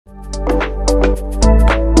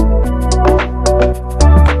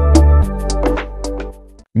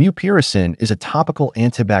Mupirocin is a topical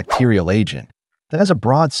antibacterial agent that has a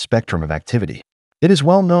broad spectrum of activity. It is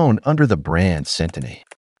well known under the brand Centene.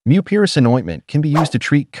 Mupirocin ointment can be used to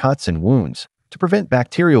treat cuts and wounds to prevent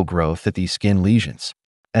bacterial growth at these skin lesions.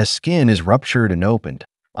 As skin is ruptured and opened,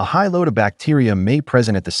 a high load of bacteria may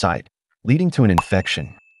present at the site, leading to an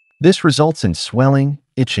infection. This results in swelling,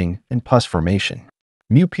 itching, and pus formation.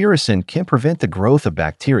 Mupirocin can prevent the growth of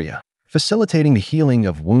bacteria, facilitating the healing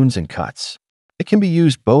of wounds and cuts. It can be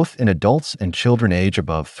used both in adults and children aged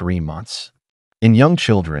above 3 months. In young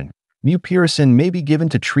children, mupirocin may be given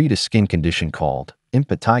to treat a skin condition called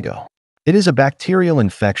impetigo. It is a bacterial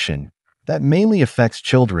infection that mainly affects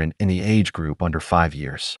children in the age group under 5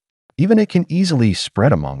 years. Even it can easily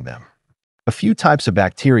spread among them. A few types of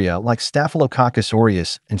bacteria like Staphylococcus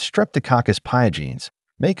aureus and Streptococcus pyogenes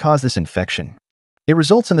may cause this infection. It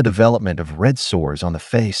results in the development of red sores on the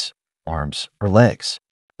face, arms, or legs.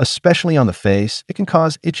 Especially on the face, it can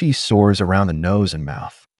cause itchy sores around the nose and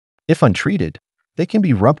mouth. If untreated, they can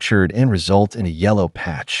be ruptured and result in a yellow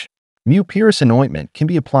patch. Mupirocin ointment can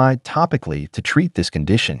be applied topically to treat this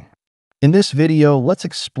condition. In this video, let's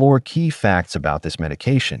explore key facts about this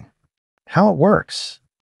medication. How it works.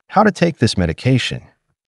 How to take this medication.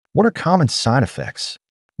 What are common side effects?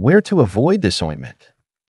 Where to avoid this ointment?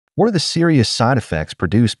 What are the serious side effects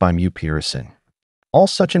produced by mupirocin? All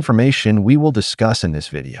such information we will discuss in this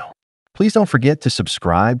video. Please don't forget to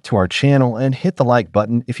subscribe to our channel and hit the like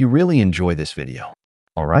button if you really enjoy this video.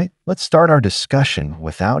 Alright, let's start our discussion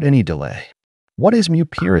without any delay. What is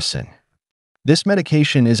mupirocin? This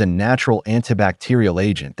medication is a natural antibacterial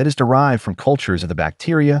agent that is derived from cultures of the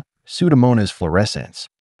bacteria Pseudomonas fluorescens.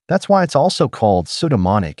 That's why it's also called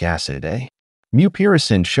pseudomonic acid A.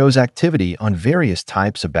 Mupirocin shows activity on various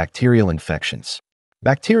types of bacterial infections.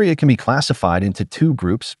 Bacteria can be classified into 2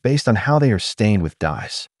 groups based on how they are stained with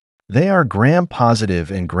dyes. They are gram-positive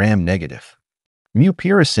and gram-negative.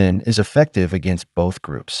 Mupirocin is effective against both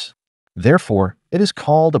groups. Therefore, it is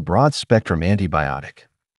called a broad-spectrum antibiotic.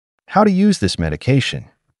 How to use this medication?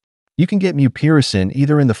 You can get mupirocin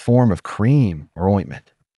either in the form of cream or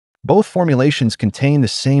ointment. Both formulations contain the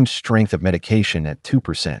same strength of medication at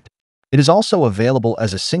 2%. It is also available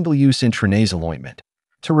as a single-use intranasal ointment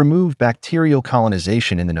to remove bacterial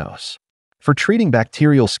colonization in the nose. For treating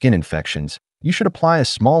bacterial skin infections, you should apply a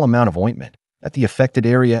small amount of ointment at the affected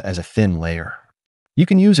area as a thin layer. You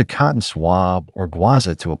can use a cotton swab or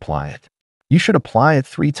gauze to apply it. You should apply it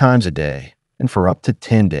 3 times a day and for up to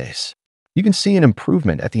 10 days. You can see an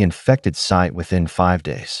improvement at the infected site within 5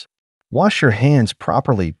 days. Wash your hands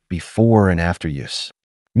properly before and after use.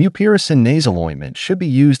 Mupirocin nasal ointment should be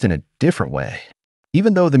used in a different way.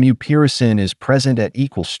 Even though the mupirocin is present at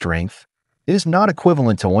equal strength, it is not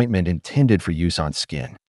equivalent to ointment intended for use on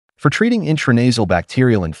skin. For treating intranasal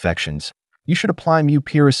bacterial infections, you should apply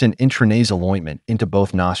mupirocin intranasal ointment into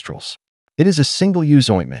both nostrils. It is a single-use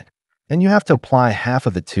ointment, and you have to apply half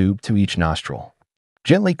of the tube to each nostril.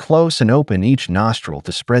 Gently close and open each nostril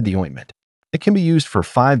to spread the ointment. It can be used for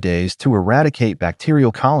 5 days to eradicate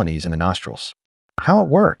bacterial colonies in the nostrils. How it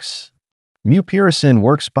works? Mupirocin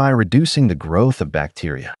works by reducing the growth of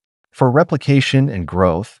bacteria. For replication and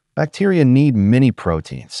growth, bacteria need many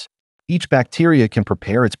proteins. Each bacteria can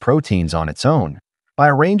prepare its proteins on its own by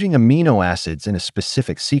arranging amino acids in a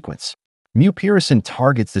specific sequence. Mupirocin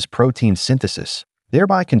targets this protein synthesis,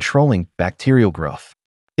 thereby controlling bacterial growth.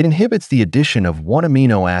 It inhibits the addition of one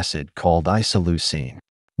amino acid called isoleucine.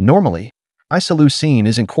 Normally, isoleucine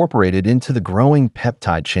is incorporated into the growing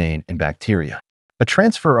peptide chain in bacteria. A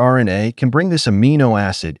transfer RNA can bring this amino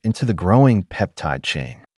acid into the growing peptide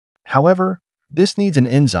chain. However, this needs an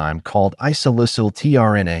enzyme called isoleucyl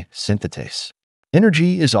tRNA synthetase.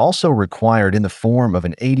 Energy is also required in the form of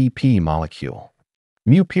an ADP molecule.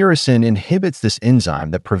 Mupirocin inhibits this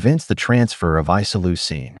enzyme that prevents the transfer of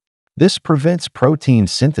isoleucine. This prevents protein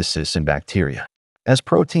synthesis in bacteria. As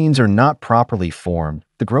proteins are not properly formed,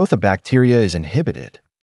 the growth of bacteria is inhibited.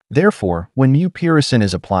 Therefore, when mupirocin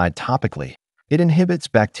is applied topically, it inhibits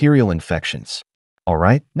bacterial infections.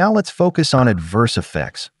 Alright, now let's focus on adverse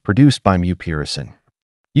effects produced by mupirocin.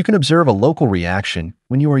 You can observe a local reaction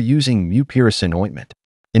when you are using mupirocin ointment.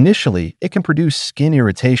 Initially, it can produce skin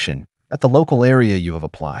irritation at the local area you have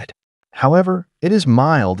applied. However, it is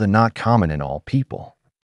mild and not common in all people.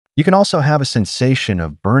 You can also have a sensation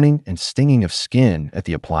of burning and stinging of skin at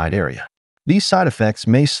the applied area. These side effects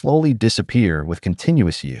may slowly disappear with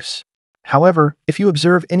continuous use. However, if you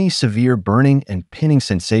observe any severe burning and pinning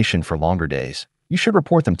sensation for longer days, you should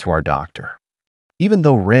report them to our doctor. Even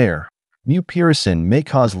though rare, mupirocin may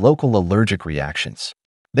cause local allergic reactions.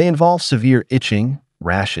 They involve severe itching,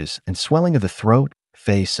 rashes, and swelling of the throat,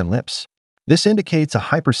 face, and lips. This indicates a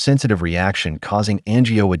hypersensitive reaction causing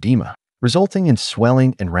angioedema, resulting in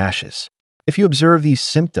swelling and rashes. If you observe these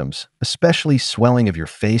symptoms, especially swelling of your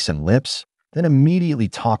face and lips, then immediately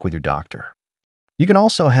talk with your doctor. You can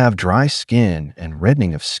also have dry skin and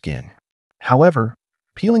reddening of skin. However,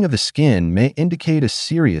 peeling of the skin may indicate a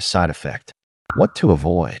serious side effect. What to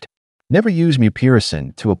avoid? Never use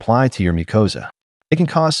mupirocin to apply to your mucosa. It can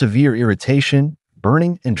cause severe irritation,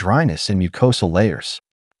 burning, and dryness in mucosal layers.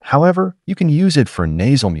 However, you can use it for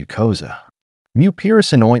nasal mucosa.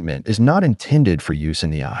 Mupirocin ointment is not intended for use in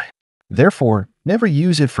the eye. Therefore, never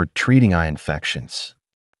use it for treating eye infections.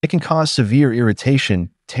 It can cause severe irritation,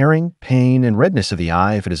 tearing, pain, and redness of the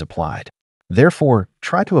eye if it is applied. Therefore,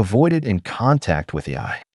 try to avoid it in contact with the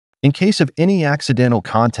eye. In case of any accidental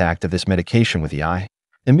contact of this medication with the eye,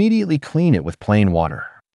 immediately clean it with plain water.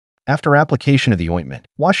 After application of the ointment,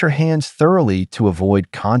 wash your hands thoroughly to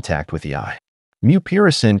avoid contact with the eye.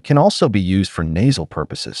 Mupirocin can also be used for nasal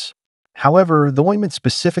purposes. However, the ointment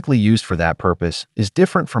specifically used for that purpose is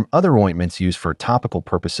different from other ointments used for topical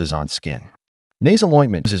purposes on skin. Nasal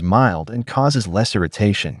ointment is mild and causes less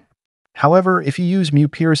irritation. However, if you use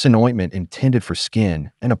mupirocin ointment intended for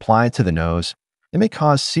skin and apply it to the nose, it may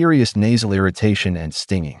cause serious nasal irritation and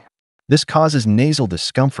stinging. This causes nasal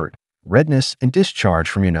discomfort, redness, and discharge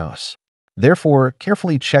from your nose. Therefore,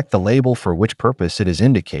 carefully check the label for which purpose it is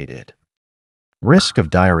indicated. Risk of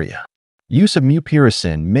diarrhea. Use of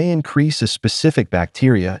mupirocin may increase a specific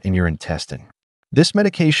bacteria in your intestine. This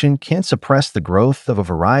medication can suppress the growth of a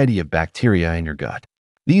variety of bacteria in your gut.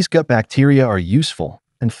 These gut bacteria are useful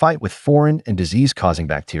and fight with foreign and disease-causing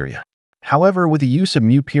bacteria. However, with the use of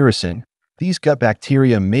mupirocin, these gut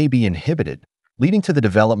bacteria may be inhibited, leading to the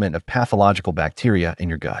development of pathological bacteria in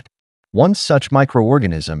your gut. One such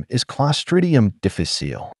microorganism is Clostridium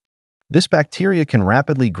difficile. This bacteria can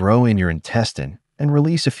rapidly grow in your intestine and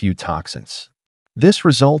release a few toxins. This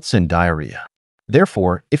results in diarrhea.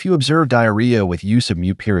 Therefore, if you observe diarrhea with use of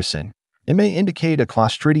mupirocin, it may indicate a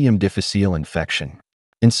Clostridium difficile infection.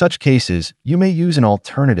 In such cases, you may use an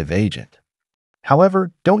alternative agent.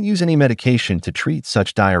 However, don't use any medication to treat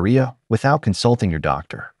such diarrhea without consulting your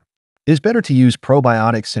doctor. It is better to use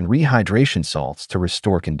probiotics and rehydration salts to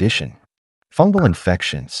restore condition. Fungal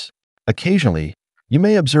infections. Occasionally, you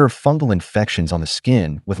may observe fungal infections on the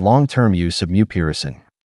skin with long-term use of mupirocin.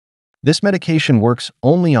 This medication works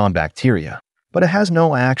only on bacteria, but it has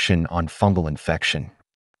no action on fungal infection.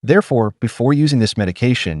 Therefore, before using this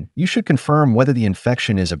medication, you should confirm whether the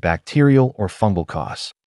infection is a bacterial or fungal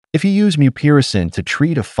cause. If you use mupirocin to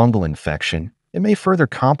treat a fungal infection, it may further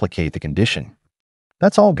complicate the condition.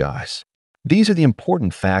 That's all, guys. These are the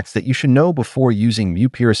important facts that you should know before using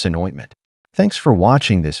mupirocin ointment. Thanks for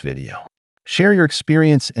watching this video. Share your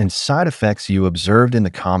experience and side effects you observed in the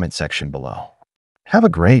comment section below. Have a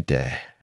great day.